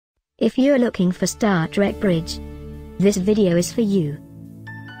If you're looking for Star Trek Bridge, this video is for you.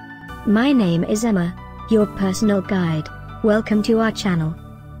 My name is Emma, your personal guide. Welcome to our channel.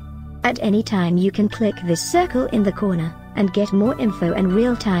 At any time you can click this circle in the corner, and get more info and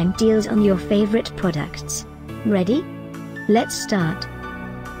real-time deals on your favorite products. Ready? Let's start.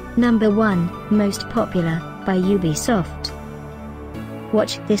 Number 1, Most Popular, by Ubisoft.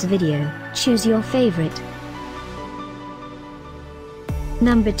 Watch this video, choose your favorite.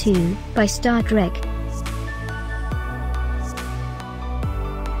 Number 2, by Star Trek.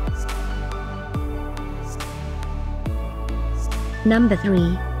 Number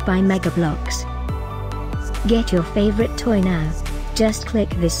 3, by Bloks. Get your favorite toy now. Just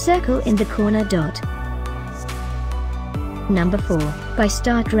click this circle in the corner dot. Number 4, by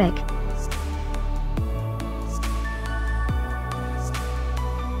Star Trek.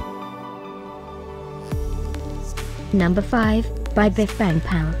 Number 5, by Biff Bang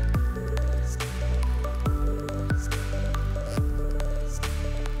Pow.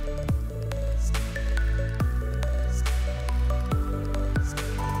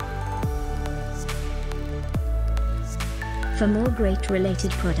 For more great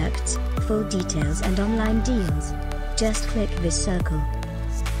related products, full details and online deals, just click this circle.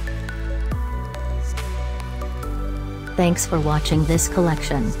 Thanks for watching this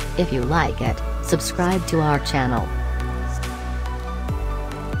collection. If you like it, subscribe to our channel.